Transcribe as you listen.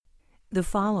The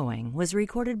following was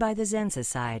recorded by the Zen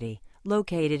Society,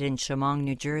 located in Chemung,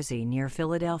 New Jersey, near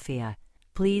Philadelphia.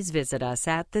 Please visit us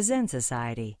at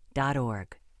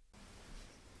thezensociety.org.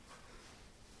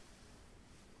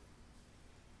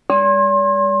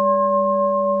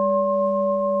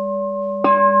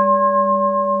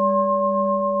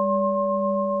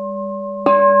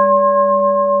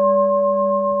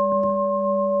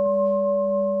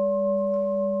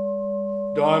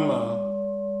 Dharma,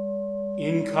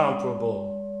 incomparable,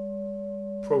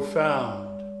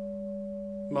 profound,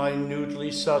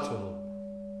 minutely subtle,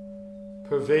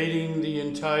 pervading the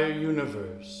entire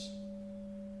universe,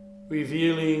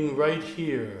 revealing right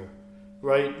here,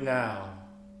 right now,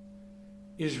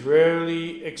 is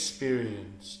rarely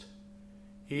experienced,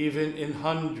 even in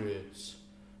hundreds,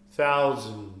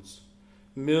 thousands,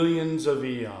 millions of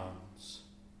eons.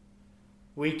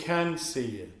 We can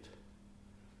see it.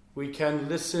 We can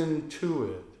listen to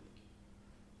it.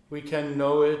 We can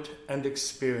know it and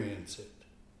experience it.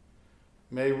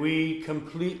 May we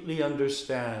completely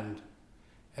understand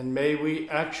and may we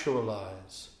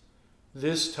actualize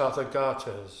this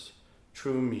Tathagata's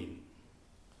true meaning.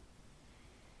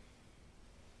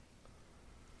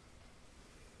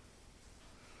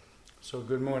 So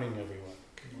good morning, everyone.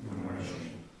 Good morning.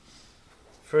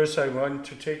 First, I want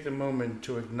to take the moment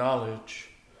to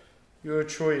acknowledge your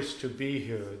choice to be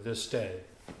here this day.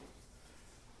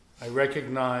 I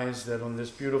recognize that on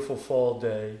this beautiful fall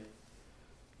day,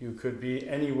 you could be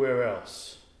anywhere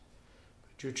else,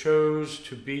 but you chose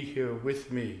to be here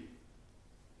with me.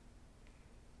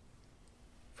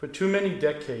 For too many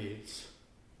decades,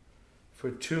 for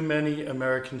too many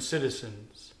American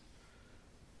citizens,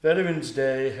 Veterans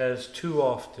Day has too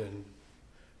often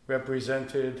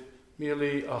represented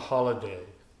merely a holiday,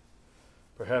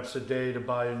 perhaps a day to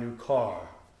buy a new car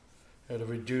at a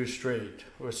reduced rate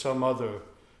or some other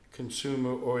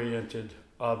consumer-oriented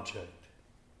object.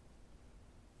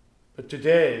 But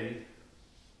today,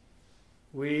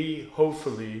 we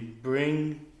hopefully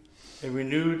bring a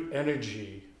renewed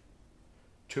energy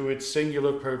to its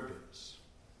singular purpose.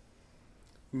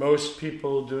 Most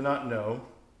people do not know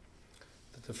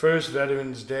that the first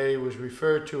Veterans Day was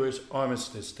referred to as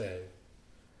Armistice Day.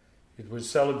 It was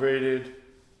celebrated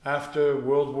after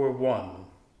World War I,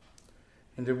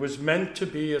 and it was meant to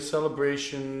be a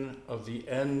celebration of the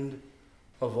end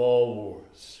of all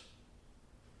wars.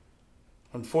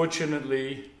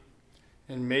 Unfortunately,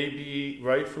 and maybe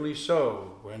rightfully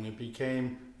so, when it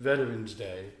became Veterans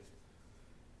Day,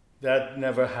 that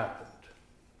never happened.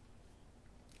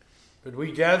 But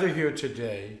we gather here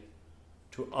today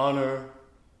to honor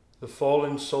the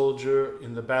fallen soldier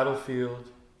in the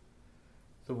battlefield,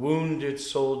 the wounded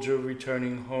soldier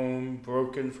returning home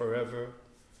broken forever,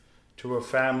 to a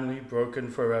family broken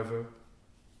forever,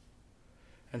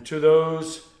 and to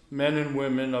those men and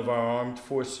women of our armed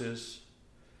forces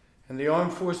and the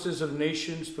armed forces of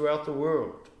nations throughout the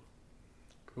world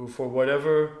who, for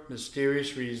whatever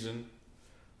mysterious reason,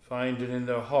 find it in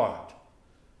their heart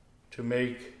to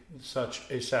make such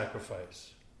a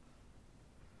sacrifice.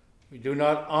 We do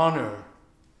not honor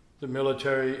the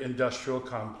military-industrial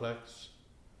complex,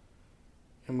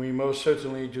 and we most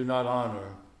certainly do not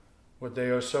honor what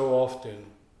they are so often,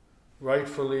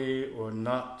 rightfully or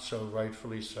not so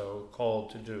rightfully so, called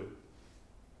to do.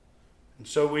 And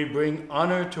so we bring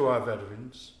honor to our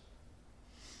veterans.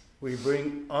 We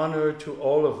bring honor to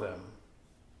all of them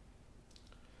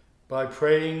by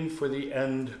praying for the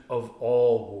end of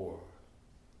all war,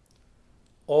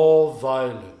 all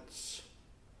violence,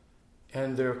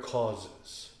 and their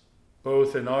causes,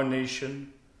 both in our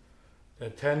nation,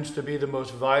 that tends to be the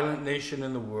most violent nation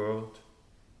in the world,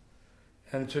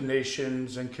 and to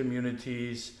nations and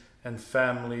communities and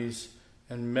families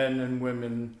and men and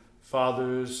women,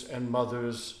 fathers and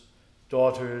mothers,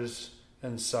 daughters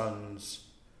and sons,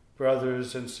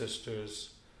 brothers and sisters,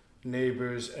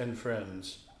 neighbors and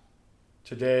friends,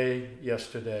 today,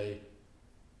 yesterday,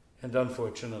 and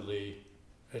unfortunately,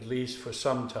 at least for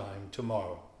some time,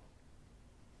 tomorrow.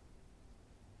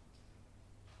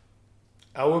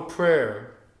 Our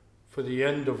prayer for the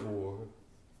end of war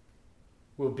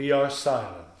will be our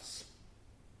silence.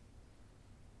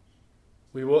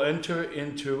 We will enter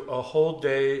into a whole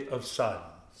day of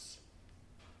silence.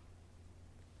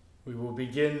 We will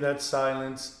begin that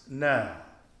silence now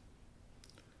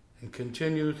and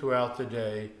continue throughout the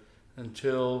day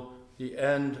until the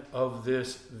end of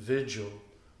this vigil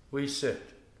we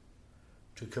sit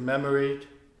to commemorate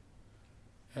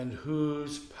and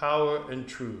whose power and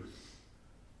truth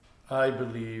I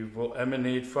believe will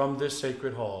emanate from this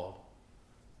sacred hall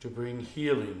to bring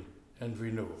healing and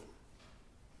renewal.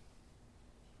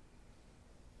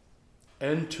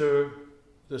 enter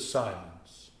the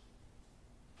silence.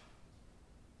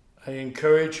 I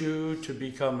encourage you to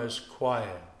become as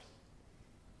quiet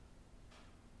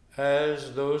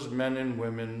as those men and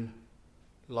women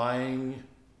lying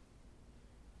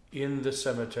in the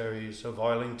cemeteries of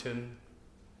Arlington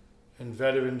and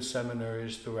veteran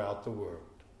seminaries throughout the world.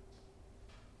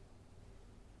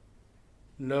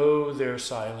 Know their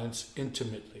silence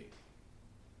intimately.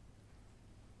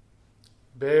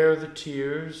 Bear the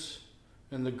tears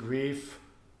and the grief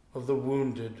of the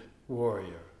wounded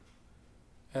warrior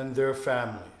and their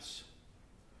families,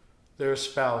 their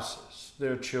spouses,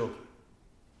 their children.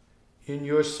 In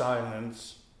your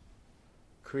silence,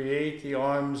 create the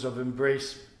arms of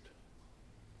embracement,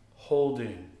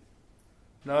 holding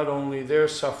not only their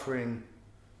suffering,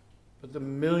 but the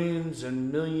millions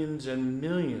and millions and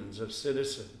millions of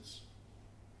citizens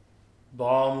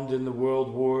bombed in the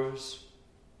world wars,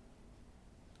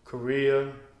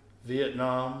 Korea,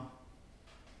 Vietnam,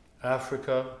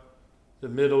 Africa, the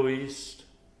Middle East,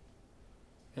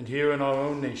 and here in our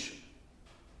own nation,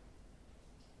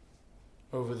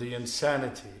 over the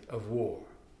insanity of war.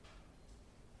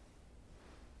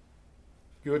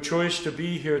 Your choice to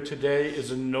be here today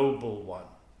is a noble one.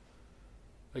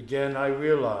 Again, I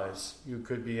realize you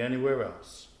could be anywhere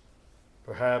else,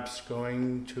 perhaps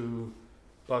going to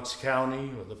Bucks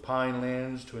County or the Pine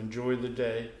Lands to enjoy the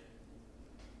day,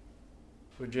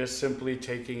 or just simply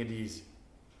taking it easy.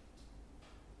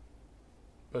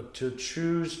 But to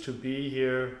choose to be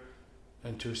here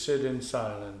and to sit in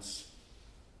silence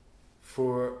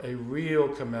for a real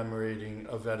commemorating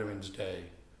of Veterans Day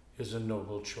is a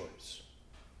noble choice.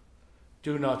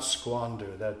 Do not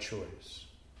squander that choice.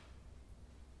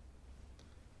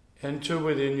 Enter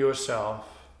within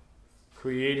yourself,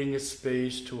 creating a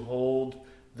space to hold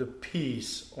the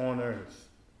peace on earth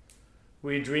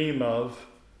we dream of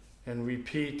and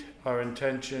repeat our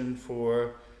intention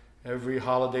for every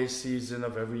holiday season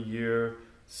of every year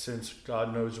since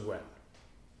God knows when.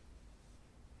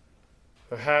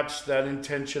 Perhaps that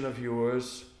intention of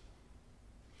yours,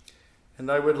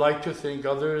 and I would like to think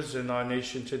others in our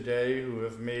nation today who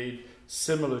have made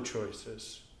similar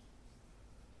choices,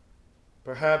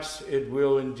 perhaps it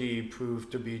will indeed prove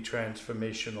to be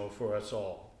transformational for us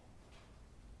all.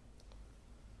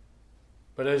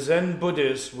 But as Zen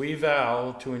Buddhists, we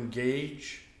vow to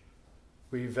engage,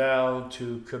 we vow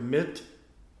to commit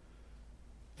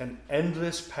an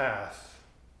endless path,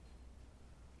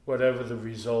 whatever the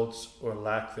results or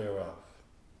lack thereof.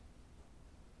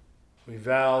 We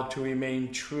vow to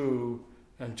remain true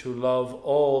and to love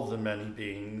all the many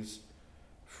beings,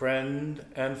 friend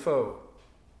and foe,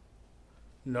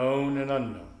 known and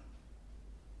unknown.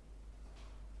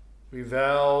 We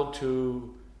vow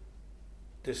to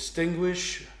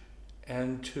distinguish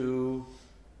and to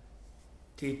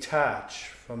detach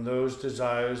from those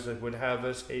desires that would have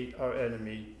us hate our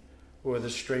enemy or the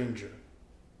stranger.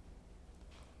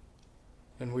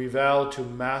 And we vow to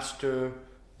master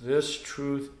this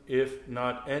truth, if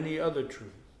not any other truth,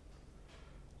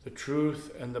 the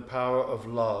truth and the power of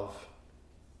love,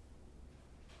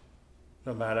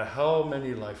 no matter how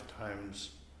many lifetimes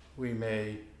we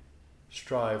may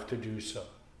strive to do so.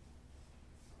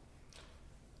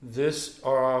 These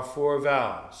are our 4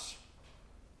 vows,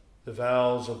 the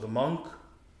vows of the monk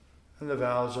and the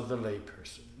vows of the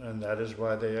layperson, and that is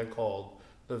why they are called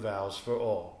the vows for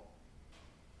all.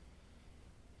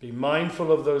 Be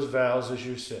mindful of those vows as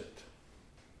you sit.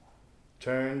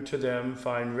 Turn to them,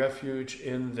 find refuge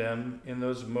in them in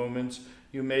those moments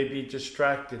you may be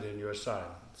distracted in your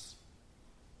silence.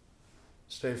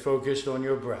 Stay focused on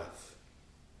your breath.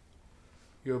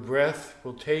 Your breath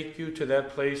will take you to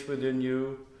that place within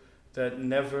you that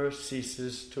never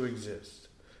ceases to exist,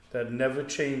 that never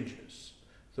changes,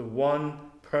 the one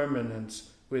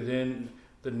permanence within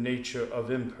the nature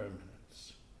of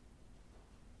impermanence.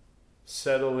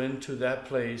 Settle into that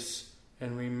place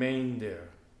and remain there,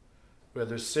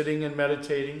 whether sitting and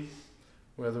meditating,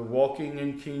 whether walking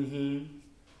in kinhinn,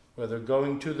 whether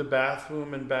going to the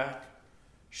bathroom and back,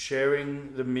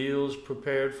 sharing the meals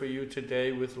prepared for you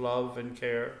today with love and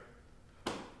care,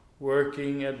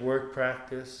 working at work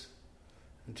practice,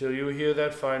 until you hear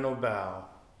that final bow,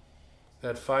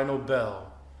 that final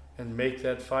bell, and make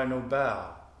that final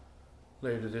bow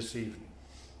later this evening.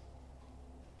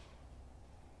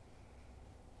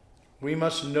 We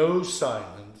must know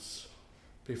silence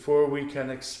before we can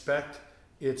expect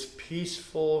its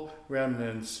peaceful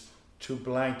remnants to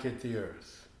blanket the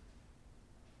earth.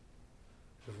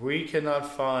 If we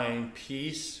cannot find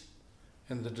peace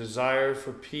and the desire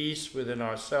for peace within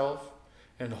ourselves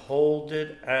and hold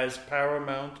it as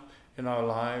paramount in our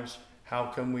lives, how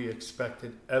can we expect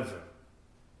it ever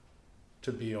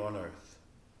to be on earth.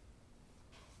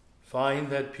 Find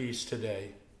that peace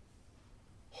today.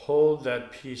 Hold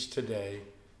that peace today.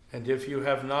 And if you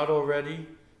have not already,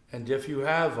 and if you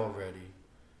have already,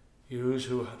 you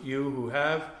who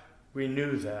have,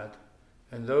 renew that.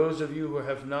 And those of you who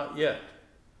have not yet,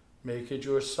 make it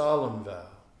your solemn vow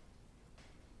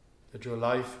that your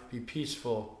life be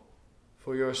peaceful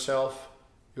for yourself,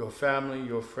 your family,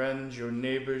 your friends, your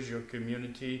neighbors, your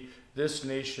community, this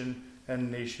nation,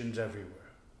 and nations everywhere.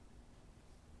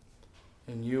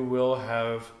 And you will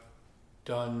have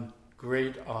done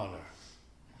great honor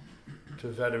to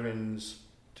veterans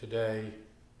today,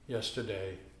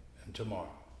 yesterday, and tomorrow.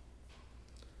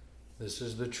 This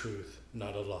is the truth,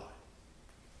 not a lie.